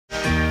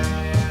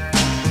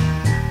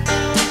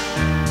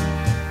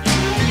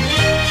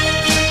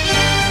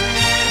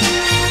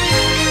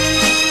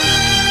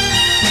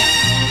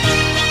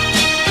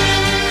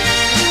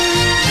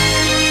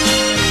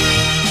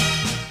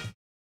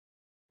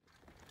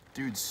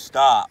Dude,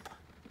 stop.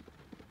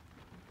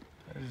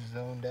 I just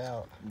zoned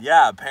out.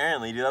 Yeah,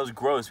 apparently, dude, that was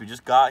gross. We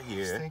just got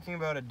here. Just thinking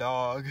about a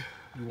dog.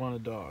 You want a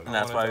dog. And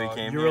that's why we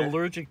came You're here?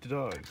 allergic to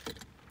dogs.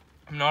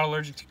 I'm not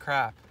allergic to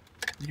crap.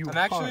 I'm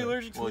actually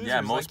allergic to losers.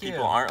 Yeah, most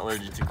people aren't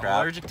allergic to crap.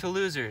 I'm allergic to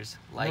losers,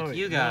 like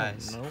you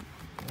guys. No.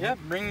 Yep,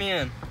 bring me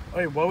in.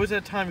 Wait, what was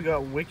that time you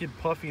got wicked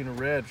puffy and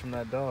red from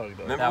that dog,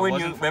 though? Remember when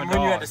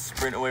you had to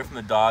sprint away from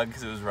the dog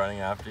because it was running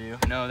after you?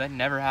 No, that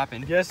never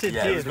happened. Yes, it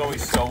did. It was going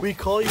so... We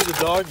call you the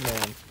dog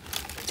man.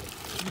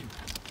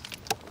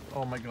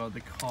 Oh my god,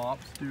 the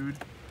cops, dude.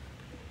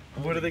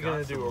 What are they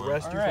gonna do?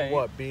 Arrest you for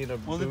what? Being a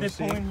Well, did they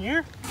pull in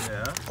here?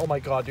 Yeah. Oh my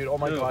god, dude. Oh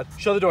my god.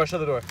 Shut the door, shut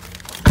the door.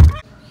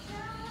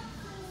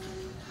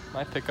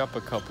 Might pick up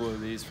a couple of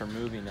these for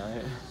movie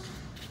night.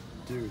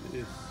 Dude,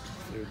 they're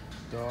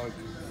dog.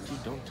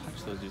 Dude, don't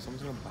touch those, dude.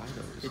 Someone's gonna buy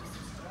those.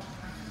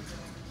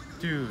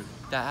 Dude,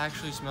 that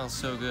actually smells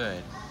so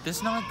good. This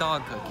is not a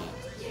dog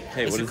cookie.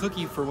 Hey, it's a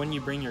cookie for when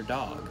you bring your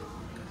dog.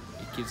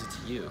 It gives it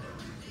to you.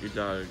 Your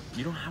dog.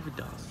 You don't have a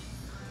dog.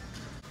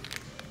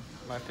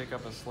 Might pick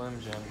up a Slim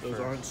Jim. Those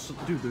aren't...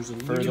 Dude, there's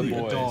literally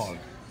a dog.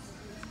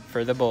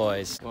 For the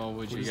boys. Well,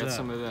 would What you is get that?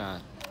 some of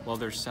that? Well,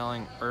 they're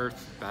selling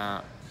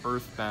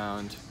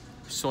Earthbound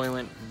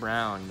Soylent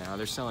Brown now.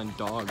 They're selling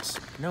dogs.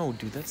 No,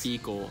 dude, that's...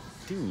 Fecal.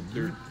 Dude,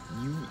 you've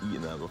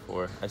eaten that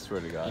before. I swear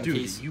to God.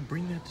 Dude, you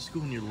bring that to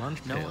school in your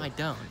lunch pail. No, I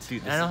don't.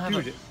 Dude, I don't have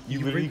a... You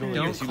literally go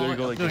like this. You literally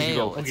go like this.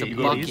 Pail. It's a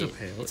bucket.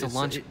 It's a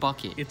lunch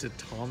bucket. It's a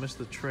Thomas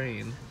the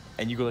Train.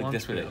 And you go like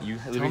this with it. You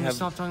Tell him to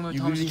stop talking about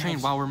Thomas the Train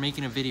while we're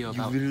making a video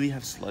about... You literally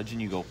have sludge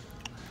and you go...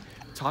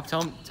 Tell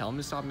him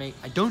to stop making...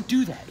 I don't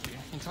do that.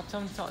 And tell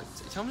him to...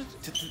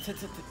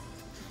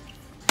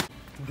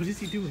 What is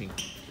he doing?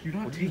 You're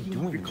not taking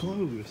off your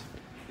clothes.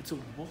 It's a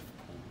wolf.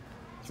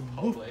 It's a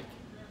wolf. Public.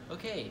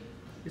 Okay.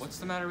 What's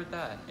the matter with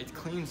that? It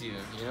cleans you.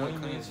 You know, it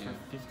cleans you.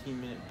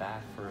 15-minute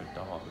bath for a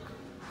dog.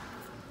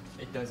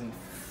 It doesn't...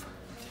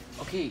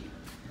 Okay,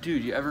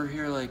 dude, you ever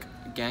hear, like,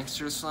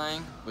 gangster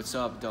slang? What's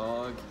up,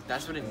 dog?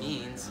 That's what it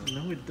means.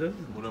 No, it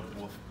doesn't. What up,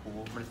 wolf?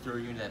 I'm gonna throw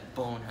you into that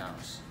bone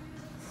house.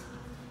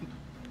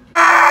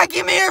 Ah,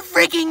 give me your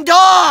freaking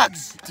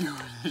dogs! Dude,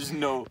 there's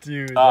no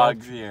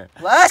dogs here.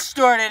 Last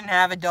store didn't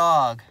have a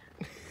dog.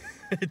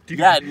 Dude,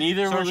 yeah,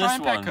 neither so will this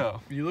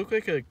one. You look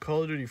like a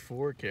Call of Duty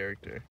 4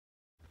 character.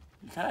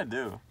 You kind of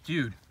do.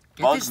 Dude,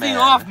 get Bug this thing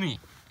man. off me.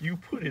 You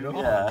put it on.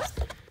 Yeah.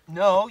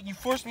 No, you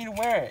forced me to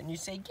wear it, and you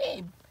say,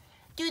 Gabe,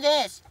 do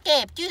this.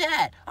 Gabe, do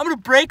that. I'm gonna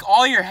break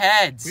all your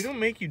heads. We don't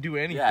make you do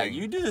anything. Yeah,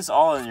 you do this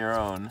all on your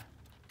own.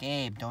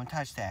 Gabe, don't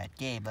touch that.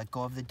 Gabe, let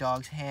go of the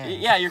dog's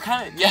hand. Yeah, you're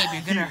kind of... Gabe,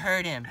 you're gonna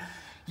hurt him.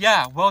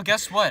 Yeah, well,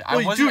 guess what? I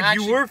wasn't dude,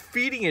 actually... you were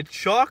feeding it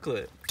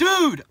chocolate.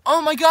 Dude,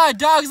 oh my god,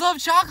 dogs love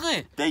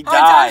chocolate. They How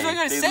many die. times am I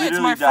gonna They say it to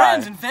literally my die.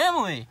 friends and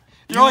family?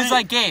 They're always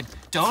like, Gabe,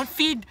 don't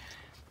feed...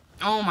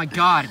 Oh my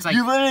god, it's like...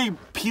 You literally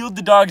peeled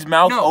the dog's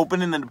mouth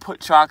open and then put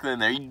chocolate in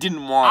there. You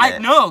didn't want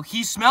it. No,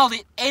 he smelled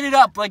it, ate it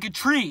up like a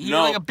tree. He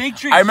like a big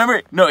tree. I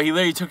remember, no, he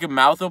literally took his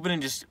mouth open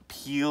and just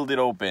peeled it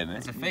open.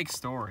 It's a fake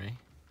story.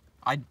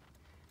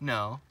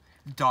 No,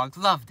 the dog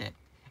loved it.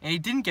 And he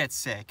didn't get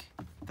sick.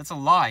 That's a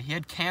lie. He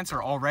had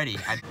cancer already.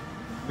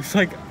 Looks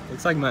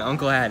like my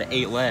uncle had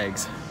 8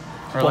 legs.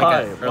 Or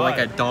like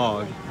a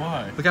dog.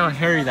 Why? Look how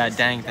hairy that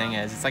dang thing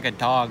is. It's like a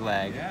dog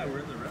leg. Yeah, we're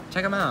in the rest.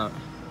 Check him out.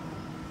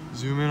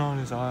 Zoom in on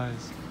his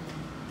eyes.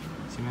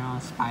 Zoom in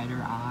on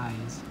spider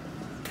eyes.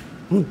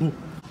 You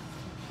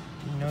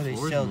know they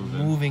sell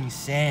moving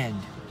sand.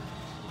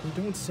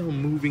 They don't sell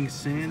moving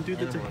sand, dude.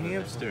 That's a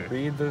hamster.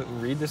 Read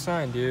the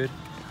sign, dude.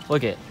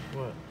 Look it.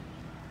 What?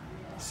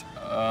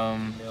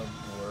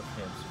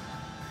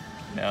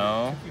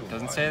 No,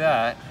 doesn't say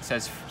that. It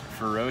says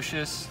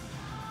ferocious.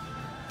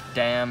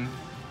 Damn.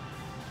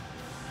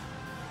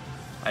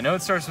 I know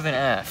it starts with an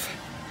F.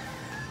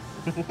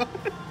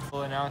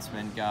 Full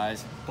announcement,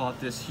 guys. Bought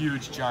this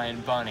huge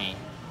giant bunny.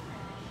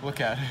 Look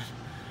at it.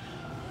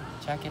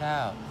 Check it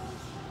out.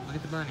 Look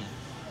at the bunny.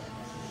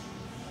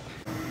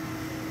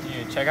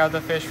 Dude, check out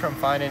the fish from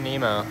Finding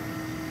Nemo.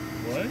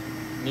 What?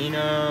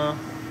 Nino,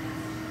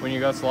 when he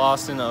gets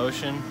lost in the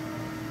ocean,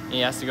 and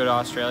he has to go to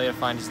Australia to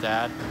find his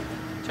dad.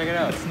 Check it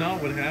out. That's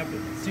not what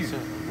happens. Dude,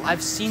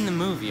 I've seen the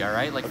movie,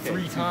 alright? Like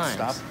 3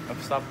 times.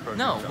 Stop approaching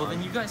No, John. well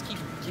then you guys keep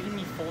giving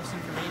me false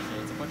information.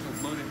 It's a bunch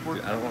of loaded work.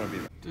 Dude, I don't want to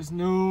be...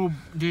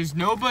 There's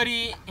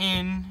nobody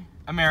in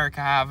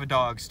America have a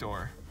dog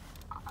store.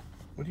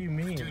 What do you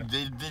mean? Dude,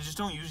 they just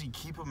don't usually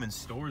keep them in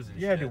stores and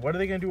yeah, shit. dude, what are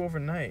they gonna do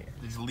overnight?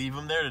 They just leave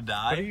them there to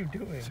die? What are you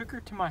doing? Took her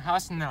to my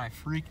house and then I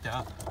freaked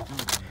out.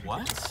 Dude,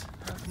 what?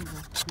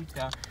 Freaked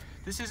out.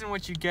 This isn't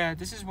what you get.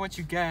 This is what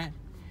you get.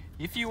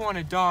 If you want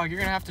a dog, you're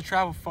gonna have to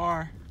travel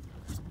far.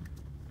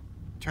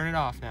 Turn it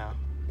off now.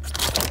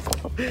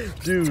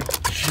 Dude.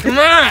 Come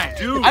on!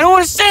 Dude. I don't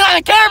want to say it on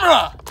the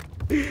camera!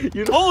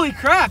 Holy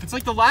crap, it's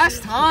like the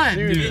last time,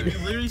 dude. You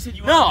literally said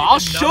you No, I'll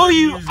show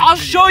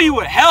you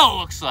what hell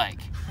looks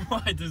like.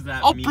 What does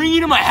that I'll mean? bring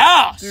you to my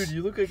house. Dude,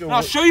 you look like a... And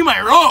I'll show you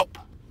my rope.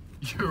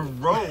 Your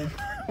rope?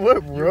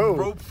 What rope?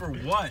 Rope for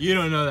what? You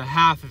don't know the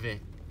half of it.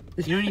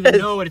 You don't even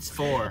know what it's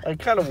for. I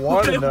kind of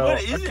want to know.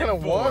 What is I kind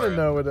of it want to for?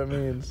 know what it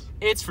means.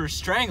 It's for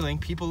strangling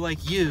people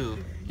like you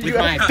with You-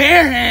 my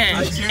bare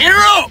hands and a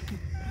rope.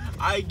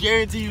 I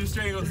guarantee you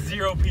strangled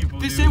 0 people.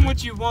 This dude. ain't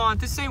what you want.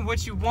 This ain't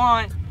what you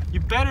want. You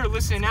better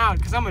listen out,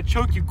 because I'm going to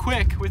choke you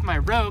quick with my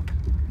rope.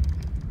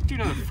 Do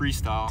another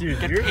freestyle. Dude,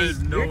 get you're- paid.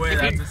 there's no way Get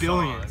paid that's a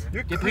billions. song.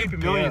 You're Get creeping paid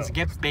me billions. out.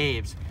 Get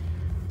babes.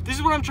 This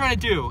is what I'm trying to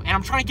do, and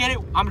I'm trying to get it.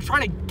 I'm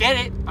trying to get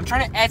it. I'm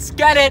trying to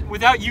get it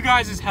without you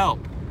guys' help.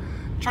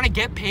 I'm trying to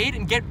get paid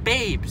and get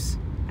babes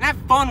and have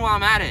fun while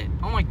I'm at it.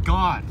 Oh my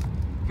god,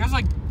 you guys are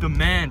like the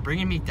man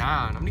bringing me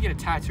down. I'm gonna get a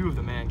tattoo of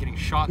the man getting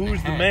shot in the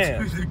Who's the head.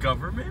 man? Who's the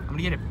government? I'm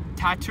gonna get a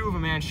tattoo of a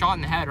man shot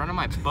in the head right on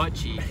my butt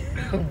cheek.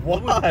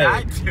 What was Why?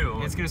 that And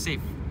to? it's gonna say,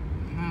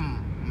 man.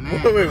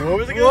 Wait, what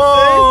was it gonna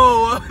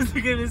Whoa! What was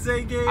he gonna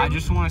say, Gabe? I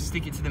just want to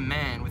stick it to the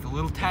man with a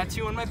little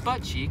tattoo on my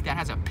butt cheek that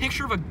has a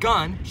picture of a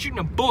gun shooting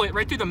a bullet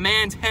right through the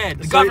man's head.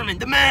 The government,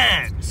 the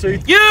man. say?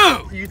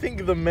 So you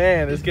think the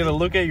man is gonna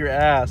look at your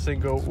ass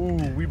and go,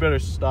 "Ooh, we better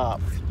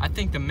stop"? I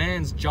think the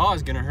man's jaw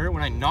is gonna hurt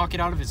when I knock it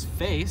out of his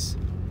face.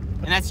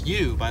 And that's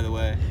you, by the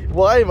way.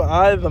 Why am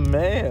I the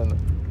man?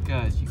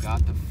 Because you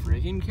got the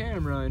friggin'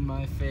 camera in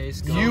my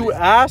face. You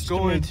asked me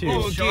Oh, to.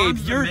 Gabe,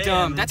 Sean's the you're man.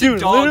 dumb. That's Dude,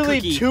 a dog literally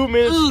cookie. 2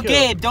 minutes Ooh, ago.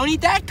 Gabe, don't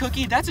eat that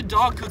cookie. That's a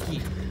dog cookie.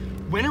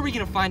 When are we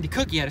gonna find a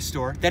cookie at a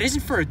store that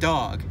isn't for a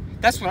dog?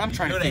 That's what I'm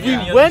trying to Go to figure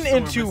any out. other Went store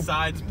into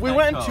besides we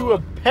went Petco. into a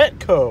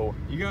Petco.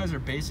 You guys are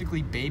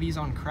basically babies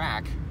on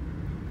crack.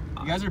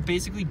 You guys are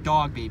basically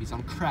dog babies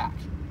on crack.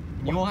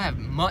 And you all have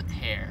mutt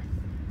hair.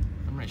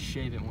 I'm gonna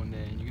shave it one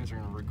day, and you guys are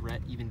gonna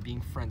regret even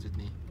being friends with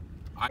me.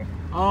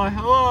 Oh,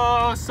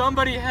 hello!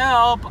 Somebody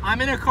help!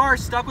 I'm in a car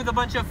stuck with a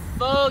bunch of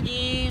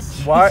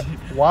fogies. Why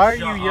are you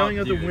Shut yelling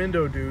up, out the dude.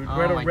 window, dude? Oh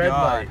We're at my a red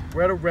God. light.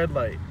 We're at a red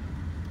light.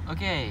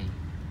 Okay.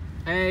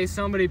 Hey,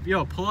 somebody,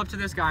 yo, pull up to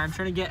this guy. I'm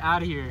trying to get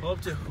out of here. Pull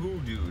up to who,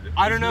 dude?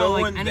 I don't There's know, no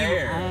like one any.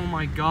 there. Oh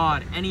my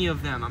God, any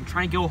of them. I'm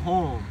trying to go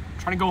home. I'm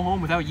trying to go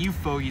home without you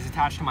fogies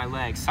attached to my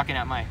legs, sucking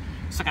at my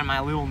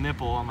little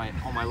nipple on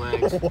my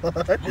legs. What?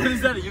 What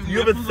is that? You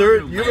have a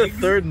third. You have a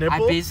third I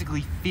nipple.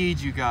 basically feed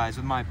you guys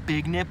with my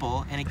big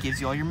nipple, and it gives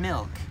you all your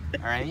milk.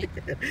 All right?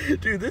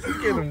 Dude, this is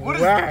getting What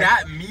does whack.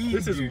 that mean?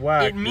 This is dude?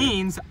 whack. It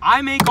means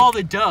I make all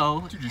the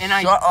dough, Dude, just and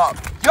I. shut up.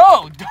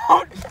 Yo,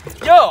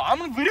 don't. Yo,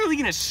 I'm literally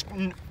gonna.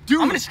 Dude.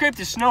 I'm gonna scrape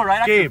the snow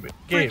right Gabe, off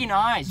your Gabe. freaking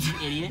eyes, you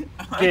idiot.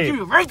 Gabe.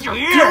 Dude, right through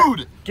here.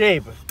 Dude!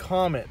 Gabe,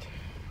 comment.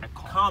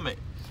 Comment.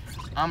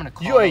 I'm gonna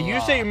call. You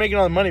say you're making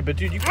all the money, but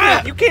dude, you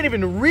can't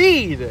even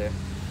read.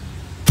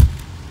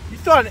 You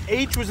thought an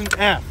H was an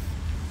F.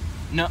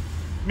 No.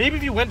 Maybe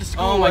if you went to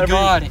school. Oh my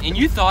God! And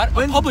you thought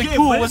a public Gabe,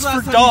 pool when's was the for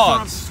last time you saw him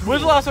dogs. from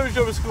When's the last time you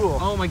drove to school?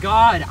 Oh my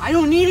God! I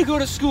don't need to go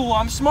to school.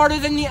 I'm smarter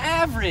than the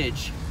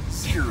average.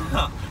 0.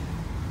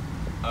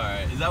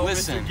 Alright, is that what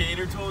Listen. Mr.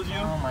 Gator told you?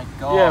 Oh my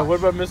God. Yeah, what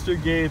about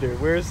Mr. Gator?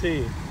 Where is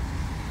he?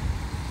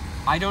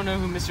 I don't know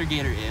who Mr.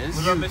 Gator is.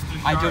 What about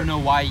Mr. I Shark? don't know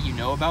why you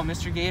know about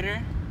Mr.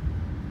 Gator.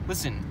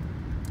 Listen,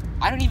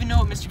 I don't even know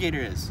what Mr. Gator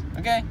is,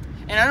 okay?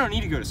 And I don't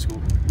need to go to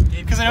school.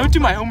 Because I don't do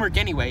my homework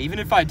anyway, even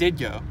if I did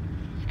go.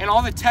 And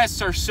all the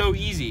tests are so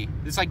easy.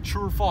 It's like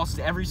true or false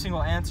to every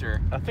single answer.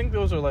 I think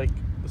those are like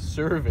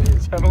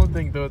surveys. I don't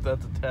think that's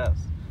a test.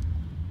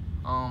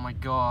 Oh my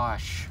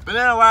gosh.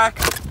 Banana whack.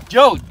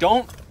 Yo,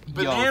 don't.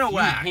 Banana Yo, if you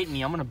whack. hit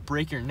me, I'm gonna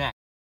break your neck.